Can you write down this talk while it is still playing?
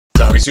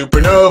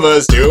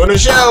supernovas doing a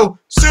show.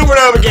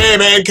 Supernova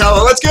game and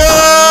color. Let's go!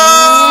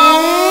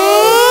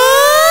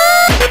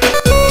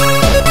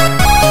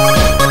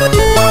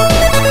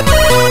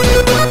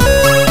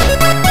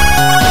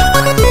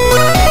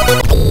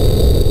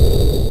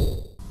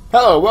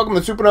 Hello, welcome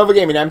to Supernova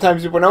Gaming. I'm Time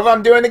Supernova.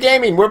 I'm doing the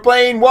gaming. We're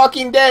playing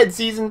Walking Dead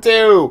Season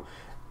 2,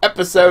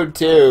 Episode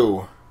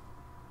 2.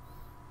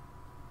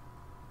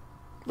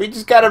 We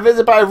just got a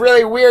visit by a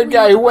really weird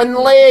guy who wouldn't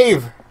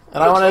leave.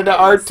 And I wanted to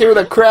R2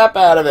 the crap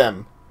out of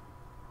him.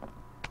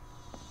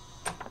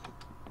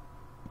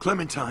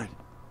 Clementine.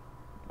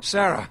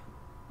 Sarah.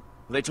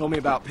 They told me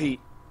about Pete.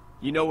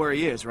 You know where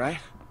he is, right?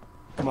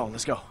 Come on,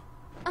 let's go.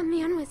 A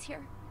man was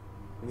here.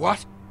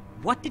 What?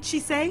 What did she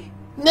say?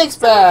 Went Nick's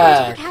to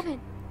back. the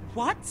cabin.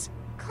 What?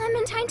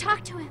 Clementine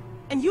talked to him.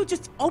 And you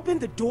just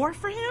opened the door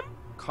for him?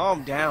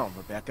 Calm down,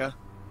 Rebecca.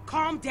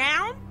 Calm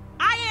down?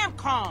 I am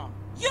calm.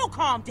 You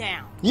calm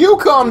down. You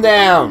calm He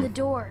didn't open the down.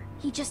 door.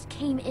 He just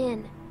came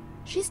in.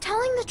 She's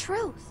telling the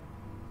truth.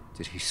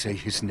 Did he say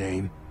his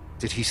name?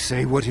 Did he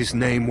say what his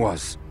name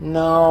was?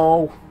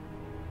 No.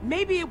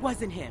 Maybe it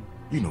wasn't him.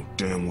 You know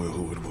damn well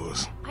who it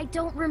was. I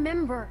don't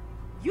remember.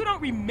 You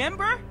don't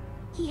remember?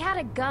 He had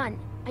a gun.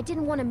 I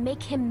didn't want to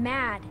make him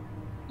mad.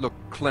 Look,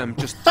 Clem,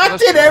 just I tell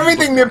us did what he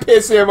everything looked to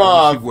piss him like. What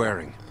was off. he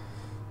wearing?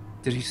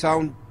 Did he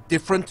sound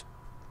different?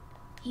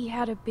 He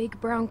had a big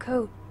brown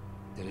coat.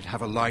 Did it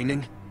have a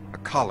lining? A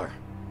collar?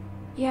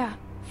 Yeah,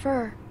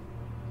 fur.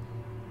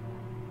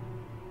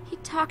 He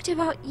talked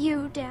about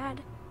you,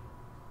 Dad.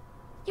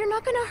 You're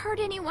not gonna hurt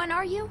anyone,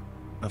 are you?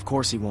 Of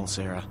course he won't,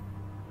 Sarah.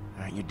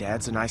 Your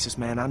dad's the nicest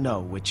man I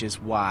know, which is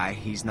why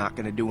he's not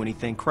gonna do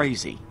anything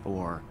crazy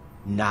or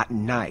not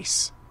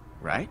nice,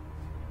 right?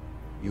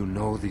 You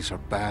know these are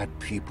bad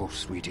people,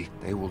 sweetie.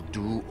 They will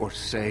do or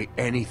say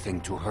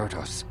anything to hurt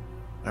us.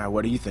 Alright,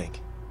 what do you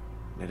think?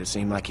 Did it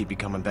seem like he'd be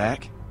coming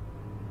back?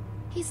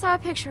 He saw a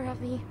picture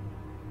of me.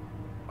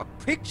 A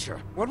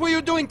picture? What were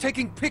you doing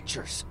taking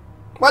pictures?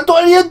 What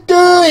are you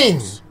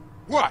doing?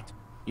 What?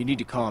 You need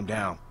to calm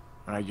down.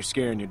 Alright, you're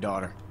scaring your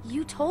daughter.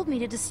 You told me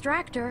to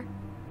distract her.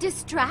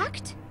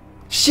 Distract?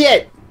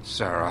 Shit.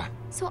 Sarah.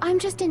 So I'm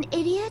just an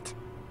idiot?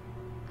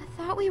 I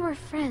thought we were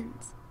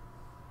friends.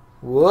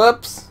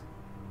 Whoops.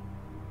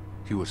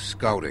 He was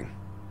scouting.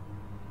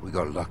 We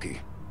got lucky.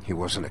 He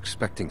wasn't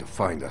expecting to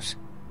find us.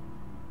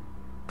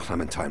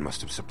 Clementine must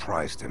have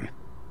surprised him.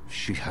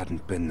 She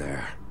hadn't been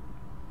there.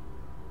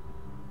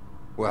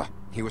 Well,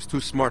 he was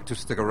too smart to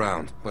stick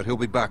around, but he'll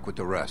be back with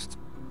the rest.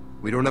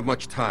 We don't have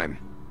much time.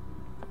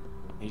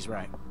 He's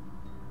right.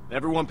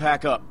 Everyone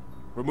pack up.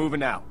 We're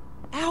moving out.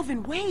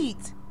 Alvin,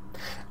 wait.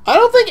 I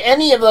don't think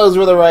any of those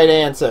were the right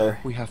answer.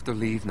 We have to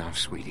leave now,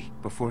 sweetie,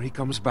 before he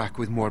comes back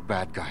with more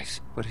bad guys.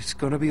 But it's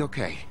gonna be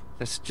okay.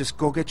 Let's just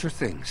go get your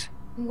things.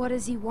 What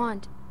does he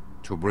want?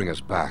 To bring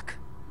us back.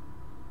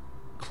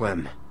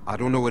 Clem, I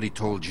don't know what he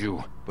told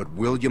you, but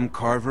William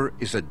Carver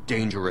is a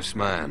dangerous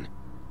man.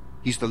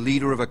 He's the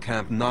leader of a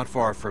camp not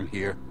far from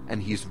here,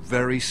 and he's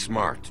very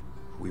smart.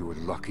 We were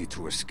lucky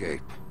to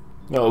escape.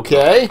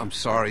 Okay. I'm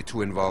sorry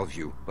to involve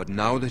you, but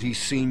now that he's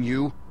seen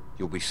you,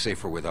 you'll be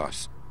safer with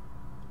us.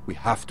 We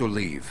have to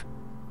leave.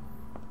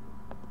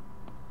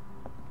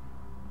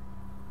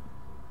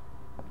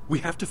 We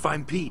have to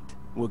find Pete.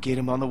 We'll get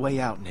him on the way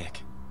out,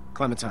 Nick.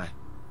 Clementine,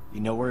 you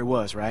know where he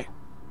was, right?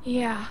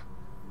 Yeah.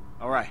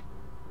 Alright.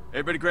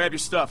 Everybody grab your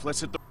stuff.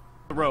 Let's hit the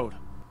road.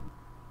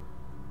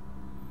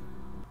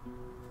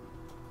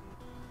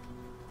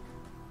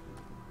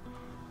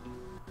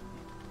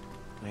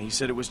 Now, you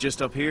said it was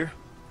just up here?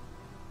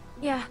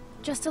 Yeah,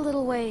 just a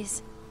little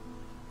ways.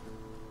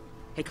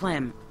 Hey,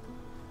 Clem.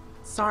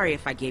 Sorry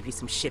if I gave you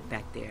some shit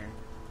back there.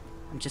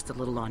 I'm just a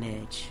little on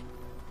edge.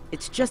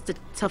 It's just a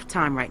tough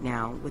time right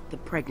now with the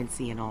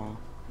pregnancy and all.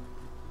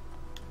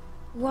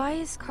 Why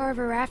is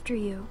Carver after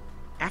you?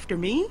 After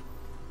me?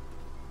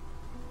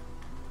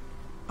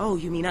 Oh,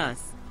 you mean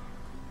us?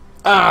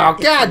 Oh,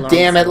 It's a god long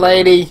damn it, story.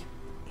 lady.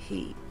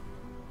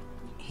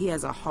 He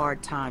has a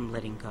hard time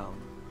letting go.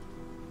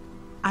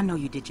 I know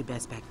you did your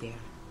best back there.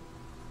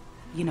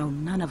 You know,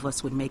 none of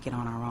us would make it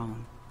on our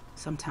own.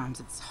 Sometimes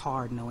it's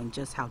hard knowing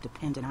just how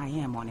dependent I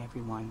am on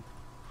everyone.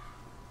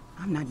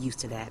 I'm not used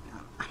to that.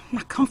 I'm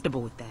not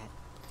comfortable with that.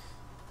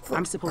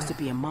 I'm supposed to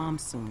be a mom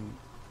soon.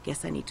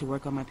 Guess I need to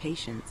work on my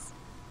patience.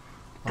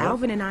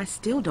 Alvin and I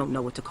still don't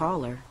know what to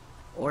call her.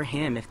 Or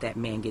him if that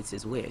man gets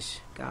his wish.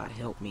 God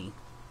help me.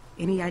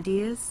 Any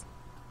ideas?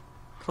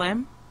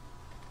 Clem?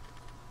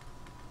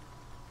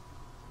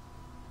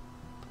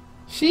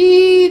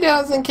 She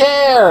doesn't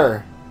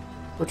care.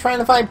 We're trying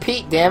to find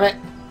Pete, damn it.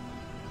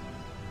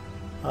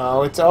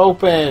 Oh, it's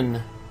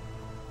open.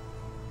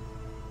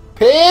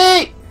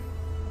 Pete!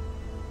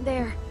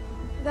 There.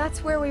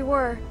 That's where we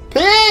were.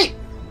 Pete!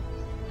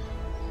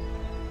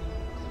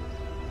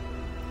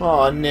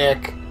 Oh,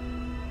 Nick.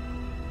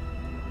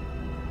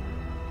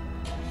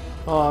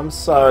 Oh, I'm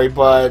sorry,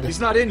 bud. He's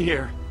not in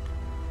here.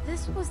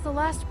 This was the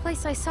last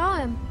place I saw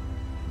him.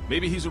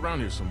 Maybe he's around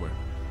here somewhere.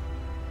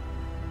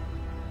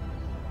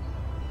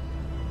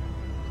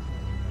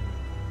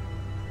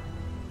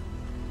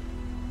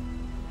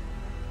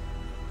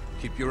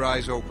 Keep your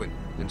eyes open,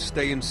 and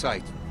stay in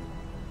sight.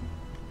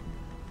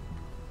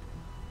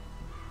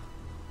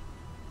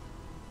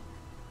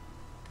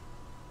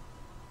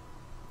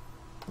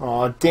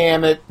 Aw,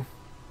 damn it.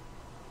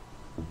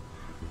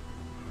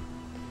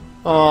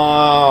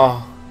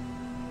 Oh,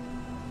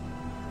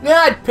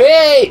 not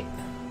Pete!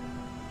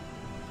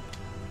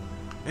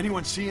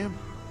 Anyone see him?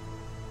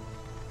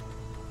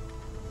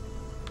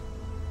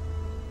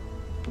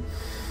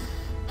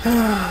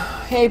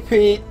 Hey,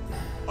 Pete.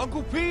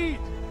 Uncle Pete!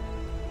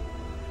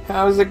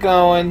 How's it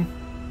going?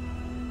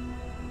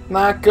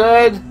 Not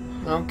good?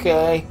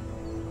 Okay.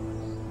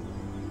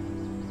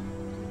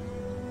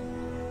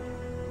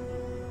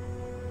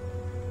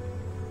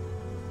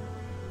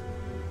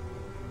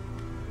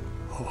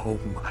 Oh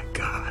my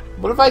God.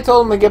 What if I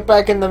told him to get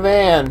back in the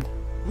van?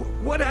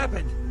 What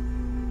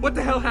happened? What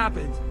the hell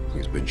happened?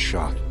 He's been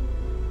shot.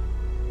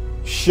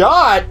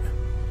 Shot?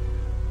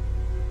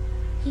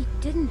 He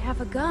didn't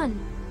have a gun.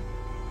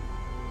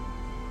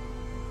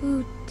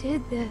 Who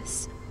did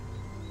this?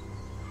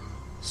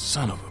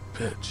 Son of a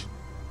bitch.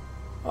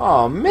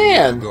 Oh,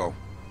 man. Go.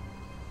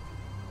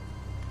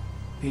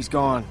 He's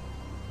gone.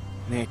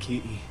 Nick,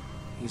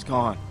 he's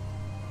gone.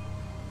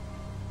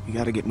 You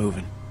gotta get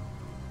moving.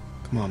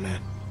 Come on,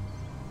 man.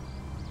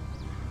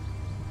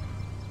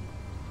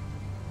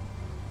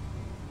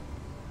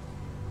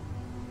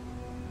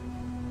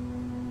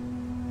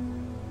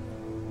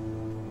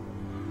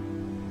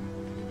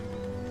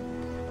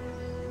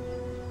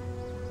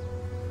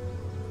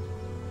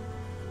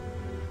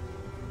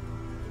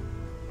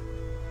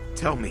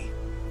 Tell me.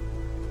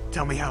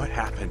 Tell me how it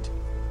happened.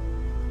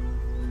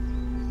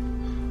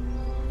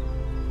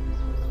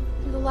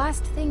 The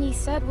last thing he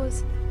said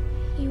was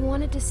he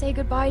wanted to say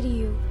goodbye to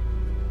you.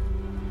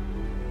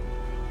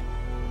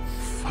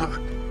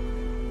 Fuck.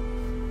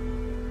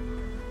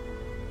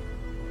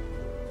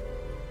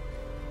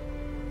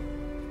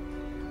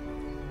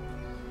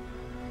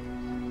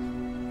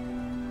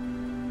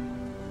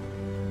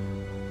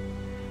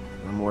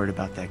 I'm worried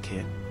about that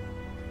kid.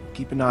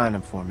 Keep an eye on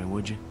him for me,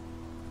 would you?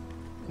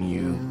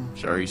 You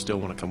sure you still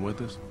want to come with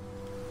us?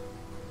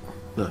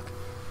 Look,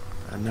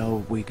 I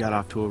know we got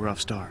off to a rough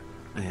start,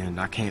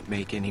 and I can't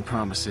make any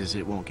promises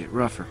it won't get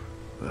rougher,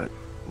 but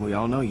we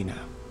all know you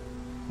now.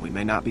 We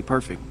may not be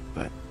perfect,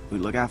 but we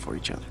look out for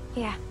each other.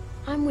 Yeah,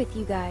 I'm with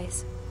you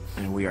guys.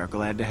 And we are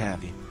glad to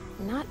have you.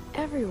 Not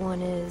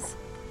everyone is.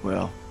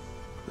 Well,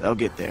 they'll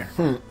get there.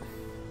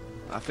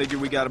 I figure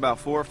we got about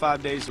 4 or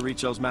 5 days to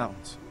reach those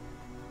mountains.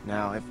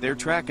 Now, if they're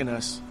tracking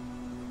us,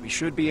 we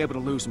should be able to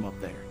lose them up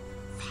there.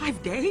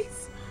 5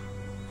 days?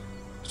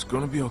 It's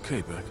gonna be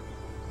okay, Beck.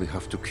 We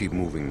have to keep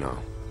moving now.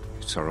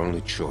 It's our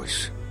only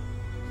choice.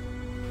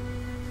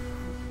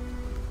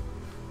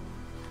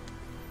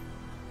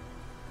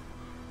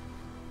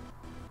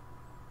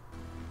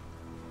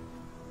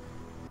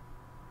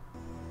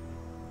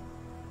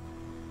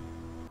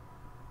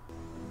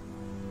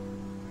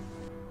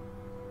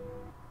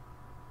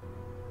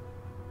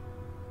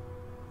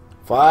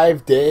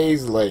 Five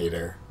days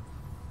later.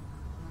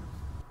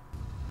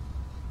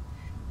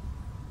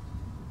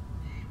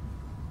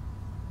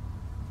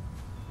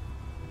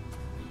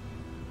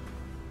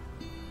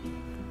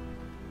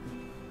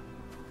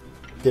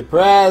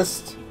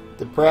 Depressed.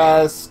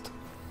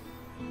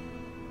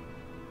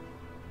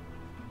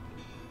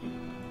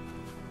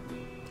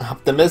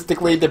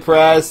 Optimistically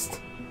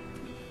depressed.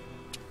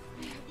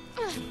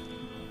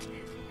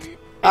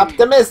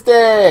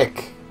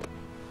 Optimistic!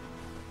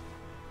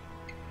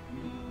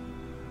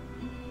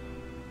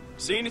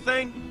 See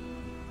anything?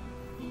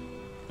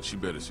 She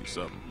better see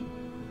something.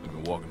 We've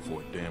been walking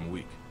for a damn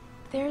week.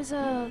 There's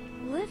a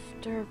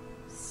lift or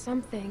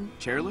something.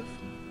 Chairlift?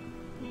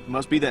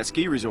 Must be that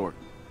ski resort.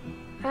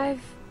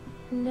 I've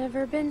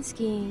never been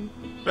skiing.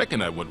 Beck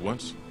and I went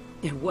once.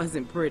 It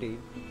wasn't pretty.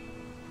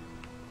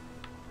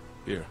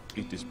 Here,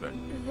 eat this, Beck.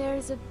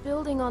 There's a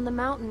building on the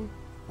mountain.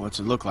 What's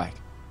it look like?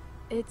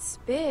 It's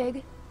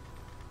big.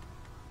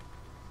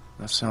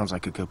 That sounds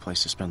like a good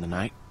place to spend the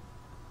night.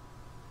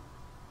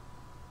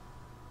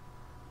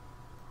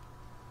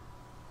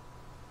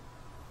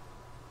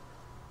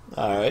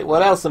 Alright,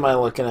 what else am I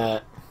looking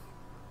at?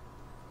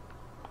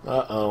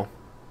 Uh-oh.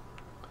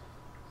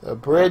 A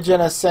bridge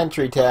and a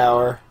sentry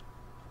tower.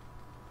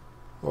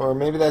 Or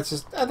maybe that's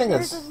just... I think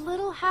There's that's... a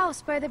little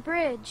house by the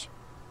bridge.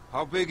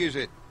 How big is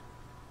it?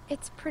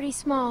 It's pretty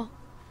small.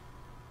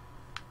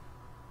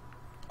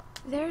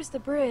 There's the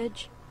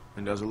bridge.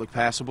 And does it look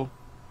passable?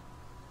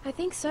 I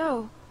think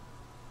so.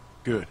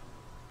 Good.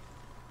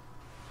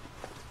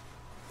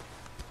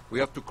 We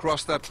have to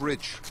cross that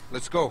bridge.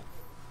 Let's go.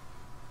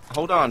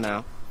 Hold on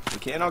now. We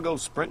can't all go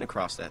sprinting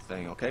across that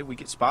thing, okay? We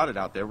get spotted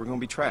out there, we're gonna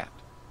be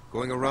trapped.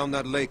 Going around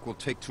that lake will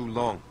take too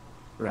long.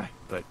 Right,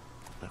 but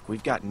look,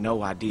 we've got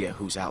no idea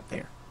who's out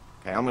there.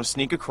 Okay, I'm gonna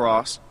sneak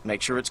across,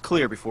 make sure it's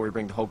clear before we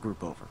bring the whole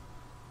group over.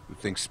 You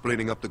think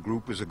splitting up the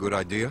group is a good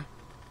idea?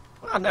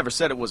 Well, I never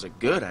said it was a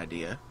good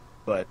idea,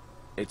 but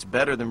it's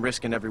better than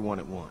risking everyone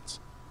at once.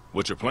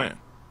 What's your plan?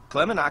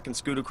 Clem and I can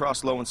scoot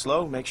across low and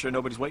slow, make sure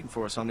nobody's waiting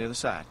for us on the other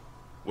side.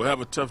 We'll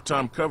have a tough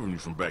time covering you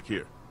from back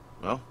here.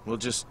 Well, we'll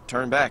just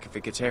turn back if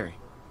it gets hairy.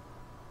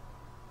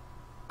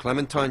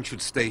 Clementine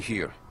should stay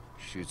here.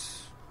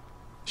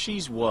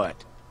 She's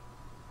what?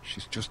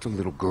 She's just a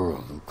little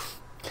girl, Luke.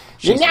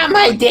 You're not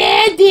my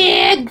dad,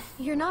 Dad!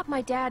 You're not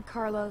my dad,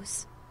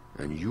 Carlos.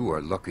 And you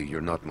are lucky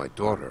you're not my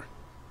daughter.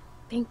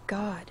 Thank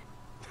God.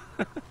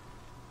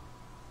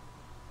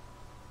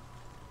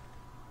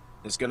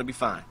 It's gonna be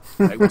fine.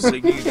 I will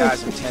signal you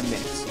guys in 10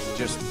 minutes.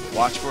 Just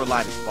watch for a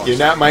light at the bar. You're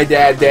not my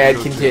dad, Dad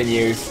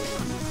continues.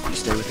 You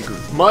stay with the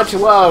group. Much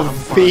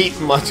love, Pete,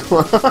 much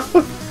love.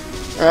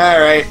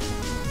 Alright.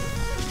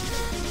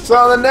 So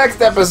on the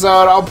next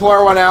episode, I'll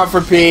pour one out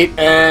for Pete,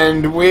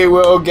 and we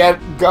will get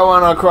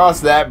going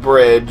across that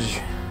bridge.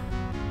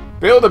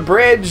 Build a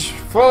bridge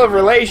full of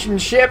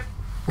relationship.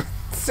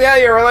 Sail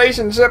your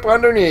relationship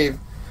underneath.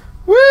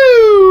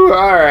 Woo!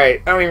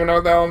 Alright, I don't even know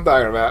what the hell I'm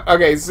talking about.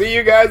 Okay, see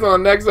you guys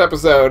on the next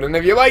episode, and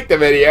if you liked the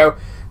video,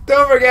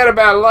 don't forget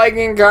about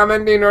liking,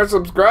 commenting, or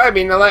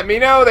subscribing to let me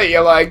know that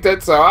you liked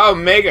it, so I'll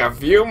make a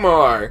few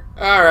more.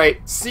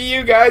 Alright, see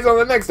you guys on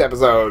the next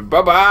episode.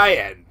 Bye-bye,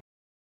 and